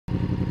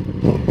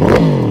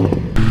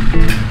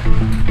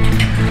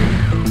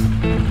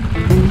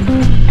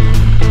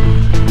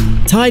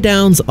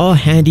Tie-downs are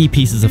handy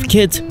pieces of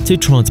kit to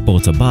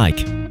transport a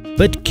bike,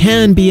 but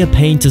can be a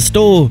pain to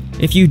store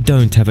if you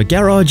don't have a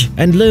garage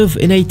and live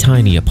in a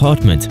tiny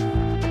apartment.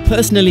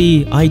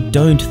 Personally, I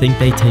don't think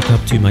they take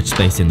up too much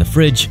space in the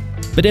fridge,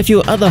 but if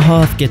your other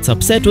half gets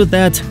upset with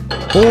that,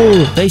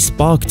 or they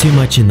spark too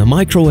much in the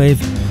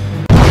microwave,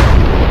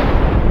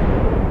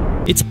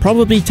 it's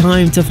probably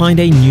time to find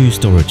a new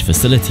storage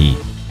facility,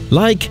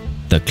 like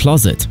the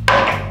closet.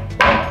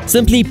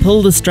 Simply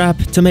pull the strap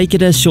to make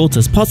it as short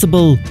as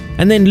possible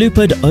and then loop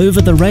it over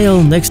the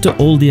rail next to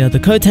all the other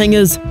coat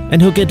hangers and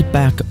hook it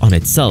back on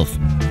itself.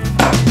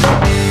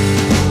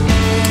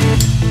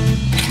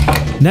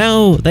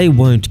 Now they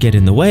won't get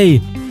in the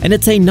way, and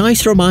it's a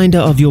nice reminder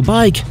of your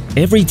bike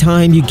every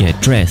time you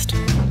get dressed.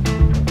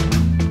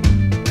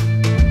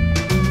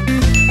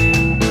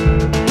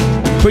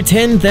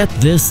 Pretend that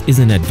this is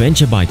an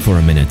adventure bike for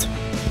a minute.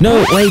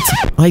 No, wait,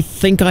 I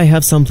think I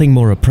have something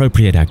more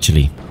appropriate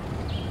actually.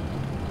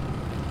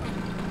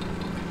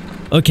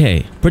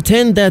 Okay,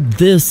 pretend that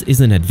this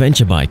is an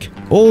adventure bike,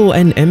 or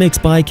an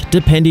MX bike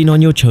depending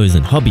on your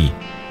chosen hobby.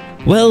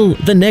 Well,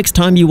 the next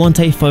time you want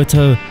a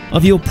photo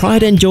of your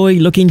pride and joy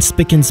looking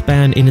spick and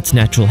span in its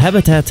natural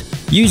habitat,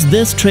 use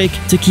this trick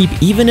to keep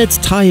even its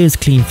tires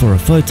clean for a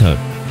photo.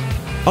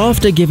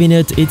 After giving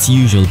it its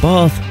usual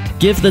bath,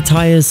 give the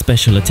tires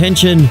special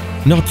attention,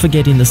 not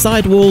forgetting the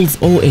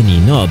sidewalls or any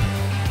knob.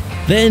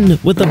 Then,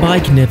 with the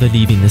bike never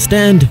leaving the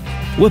stand,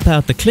 whip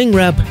out the cling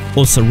wrap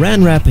or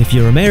saran wrap if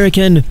you're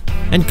American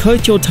and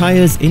coat your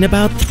tires in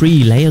about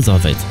 3 layers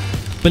of it.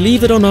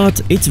 Believe it or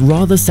not, it's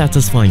rather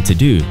satisfying to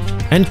do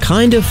and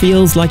kind of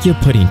feels like you're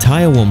putting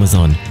tire warmers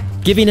on,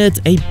 giving it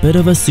a bit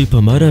of a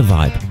supermoto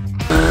vibe.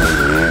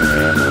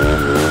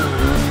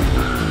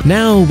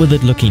 Now, with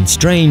it looking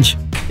strange,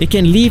 it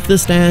can leave the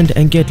stand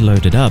and get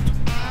loaded up.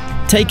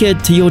 Take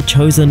it to your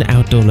chosen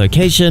outdoor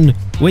location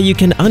where you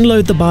can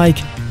unload the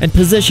bike and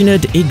position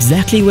it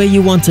exactly where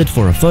you want it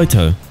for a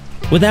photo,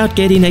 without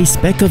getting a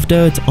speck of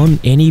dirt on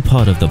any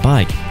part of the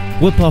bike.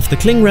 Whip off the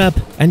cling wrap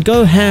and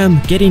go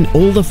ham getting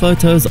all the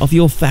photos of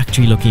your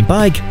factory looking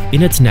bike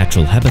in its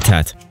natural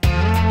habitat.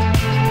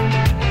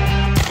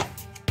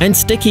 And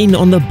sticking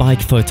on the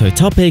bike photo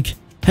topic,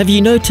 have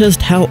you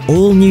noticed how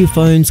all new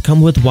phones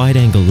come with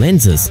wide-angle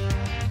lenses?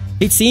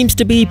 It seems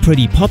to be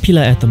pretty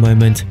popular at the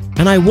moment,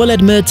 and I will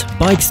admit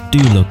bikes do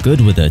look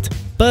good with it.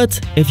 But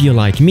if you're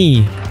like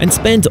me and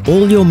spend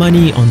all your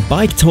money on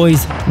bike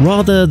toys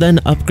rather than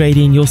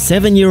upgrading your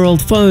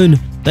 7-year-old phone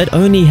that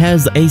only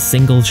has a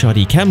single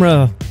shoddy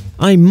camera,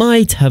 I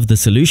might have the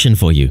solution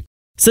for you.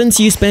 Since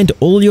you spend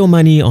all your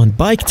money on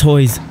bike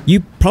toys,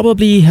 you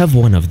probably have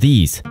one of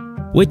these,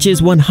 which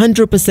is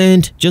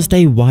 100% just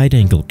a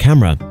wide-angle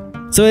camera.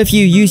 So if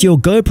you use your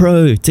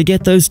GoPro to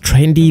get those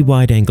trendy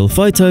wide-angle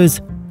photos,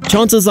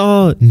 chances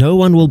are no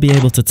one will be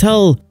able to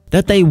tell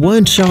that they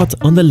weren't shot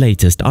on the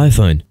latest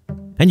iPhone,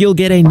 and you'll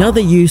get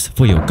another use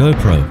for your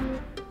GoPro.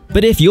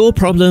 But if your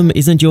problem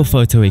isn't your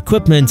photo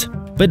equipment,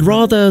 but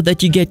rather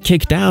that you get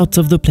kicked out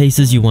of the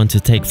places you want to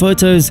take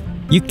photos,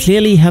 you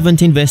clearly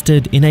haven't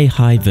invested in a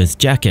high-vis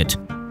jacket,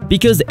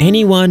 because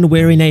anyone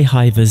wearing a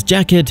high-vis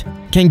jacket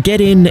can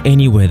get in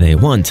anywhere they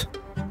want.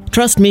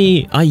 Trust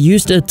me, I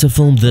used it to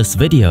film this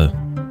video.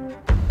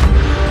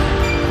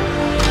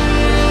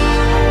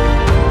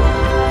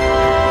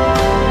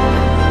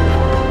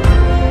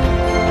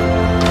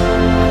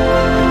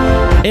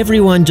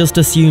 Everyone just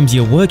assumes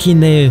you're working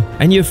there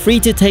and you're free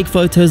to take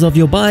photos of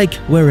your bike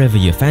wherever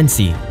you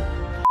fancy.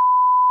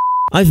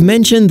 I've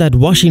mentioned that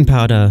washing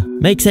powder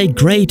makes a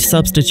great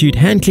substitute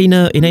hand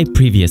cleaner in a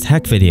previous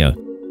hack video,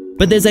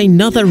 but there's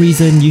another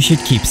reason you should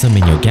keep some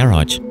in your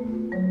garage.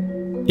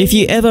 If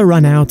you ever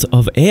run out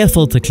of air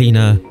filter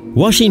cleaner,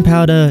 washing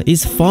powder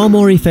is far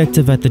more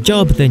effective at the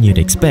job than you'd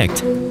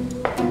expect.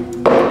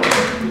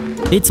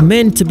 It's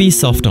meant to be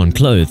soft on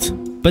clothes,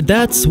 but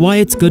that's why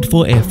it's good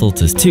for air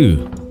filters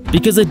too,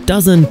 because it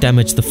doesn't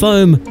damage the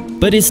foam,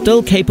 but is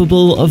still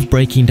capable of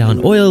breaking down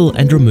oil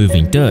and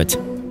removing dirt,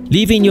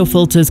 leaving your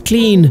filters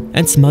clean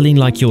and smelling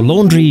like your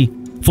laundry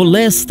for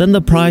less than the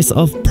price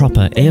of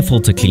proper air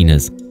filter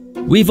cleaners.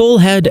 We've all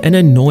had an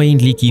annoying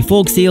leaky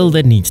fork seal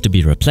that needs to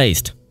be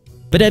replaced.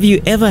 But have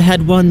you ever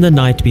had one the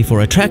night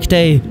before a track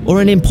day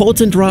or an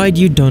important ride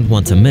you don't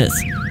want to miss?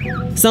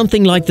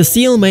 Something like the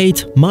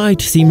Sealmate might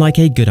seem like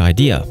a good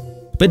idea,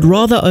 but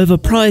rather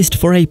overpriced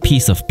for a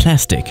piece of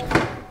plastic.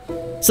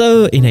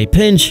 So in a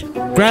pinch,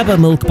 grab a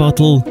milk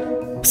bottle,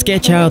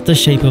 sketch out the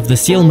shape of the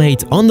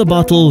Sealmate on the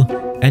bottle,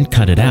 and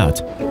cut it out.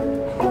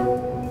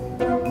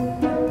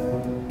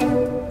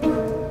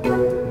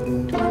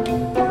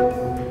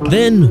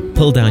 Then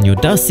pull down your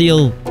dust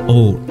seal,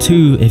 or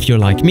 2 if you're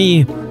like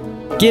me,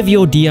 give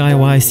your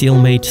DIY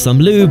Sealmate some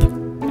lube,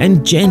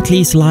 and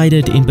gently slide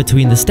it in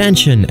between the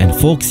stanchion and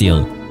fork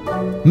seal.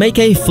 Make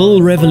a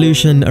full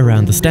revolution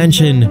around the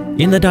stanchion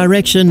in the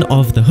direction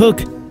of the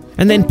hook,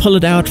 and then pull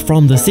it out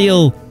from the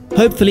seal,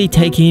 hopefully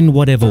taking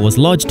whatever was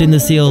lodged in the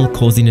seal,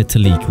 causing it to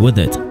leak with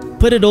it.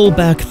 Put it all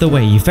back the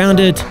way you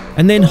found it,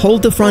 and then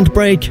hold the front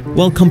brake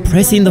while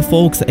compressing the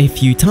forks a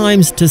few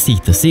times to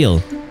seat the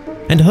seal.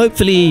 And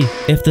hopefully,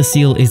 if the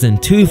seal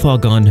isn't too far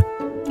gone,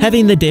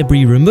 having the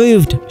debris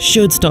removed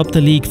should stop the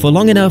leak for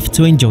long enough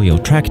to enjoy your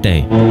track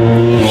day.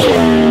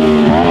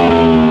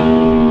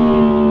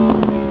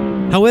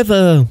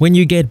 However, when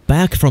you get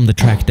back from the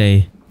track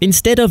day,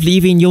 instead of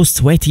leaving your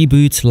sweaty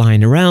boots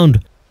lying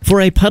around for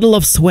a puddle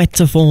of sweat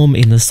to form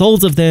in the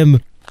soles of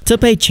them,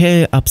 tip a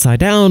chair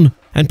upside down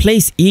and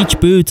place each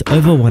boot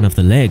over one of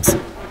the legs.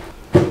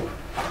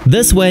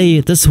 This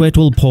way, the sweat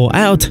will pour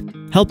out,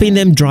 helping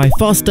them dry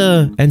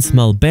faster and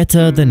smell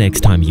better the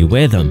next time you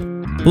wear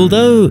them.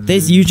 Although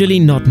there's usually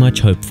not much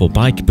hope for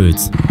bike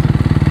boots.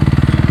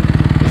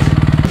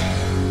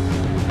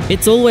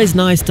 It's always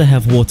nice to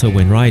have water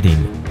when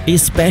riding,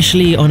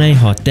 especially on a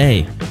hot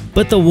day,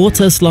 but the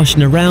water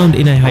sloshing around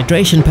in a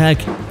hydration pack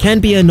can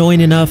be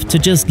annoying enough to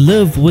just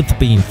live with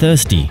being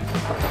thirsty.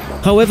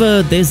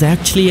 However, there's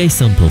actually a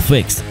simple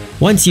fix.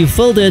 Once you've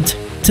filled it,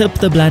 tip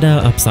the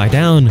bladder upside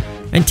down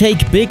and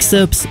take big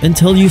sips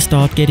until you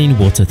start getting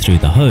water through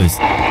the hose.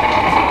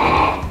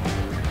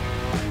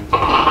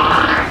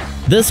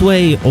 This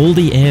way, all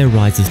the air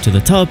rises to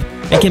the top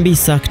and can be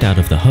sucked out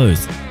of the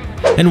hose.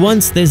 And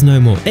once there's no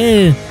more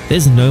air,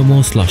 there's no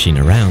more sloshing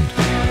around.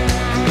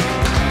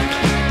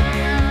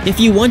 If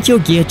you want your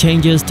gear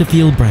changes to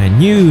feel brand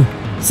new,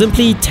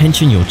 simply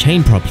tension your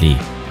chain properly.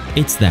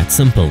 It's that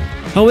simple.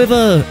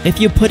 However, if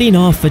you're putting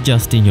off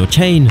adjusting your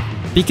chain,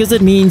 because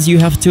it means you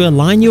have to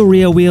align your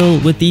rear wheel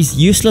with these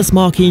useless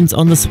markings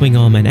on the swing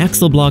arm and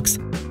axle blocks,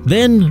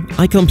 then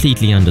I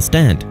completely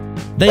understand.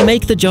 They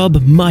make the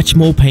job much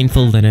more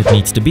painful than it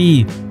needs to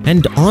be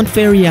and aren't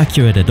very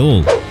accurate at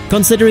all,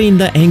 considering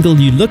the angle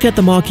you look at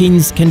the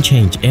markings can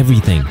change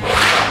everything.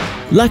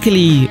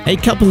 Luckily, a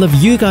couple of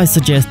you guys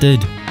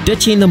suggested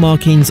ditching the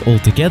markings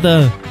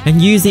altogether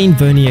and using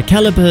vernier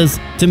calipers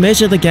to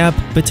measure the gap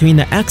between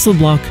the axle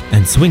block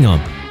and swing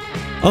arm.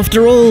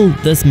 After all,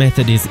 this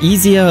method is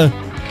easier,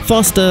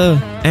 faster,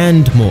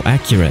 and more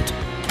accurate.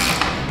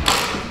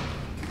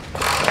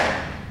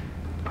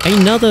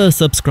 Another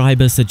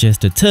subscriber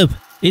suggested tip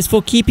is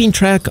for keeping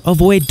track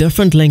of where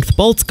different length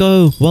bolts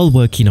go while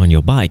working on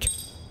your bike.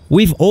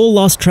 We've all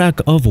lost track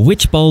of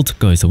which bolt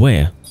goes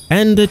where,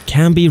 and it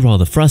can be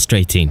rather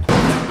frustrating.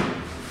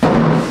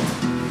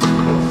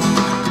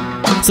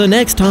 So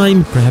next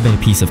time, grab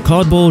a piece of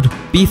cardboard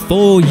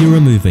before you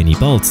remove any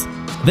bolts.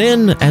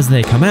 Then, as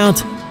they come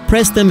out,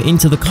 press them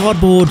into the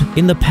cardboard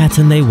in the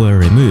pattern they were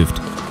removed.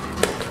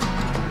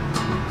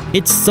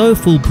 It's so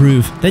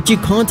foolproof that you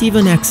can't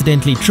even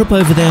accidentally trip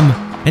over them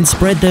and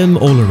spread them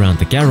all around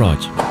the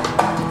garage.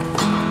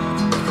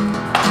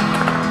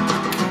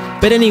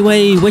 But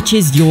anyway, which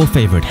is your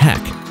favorite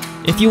hack?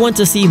 If you want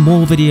to see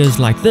more videos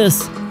like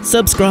this,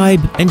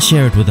 subscribe and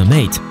share it with a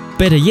mate.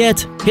 Better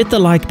yet, hit the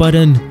like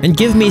button and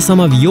give me some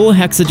of your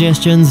hack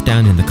suggestions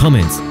down in the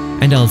comments.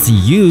 And I'll see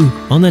you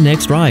on the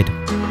next ride.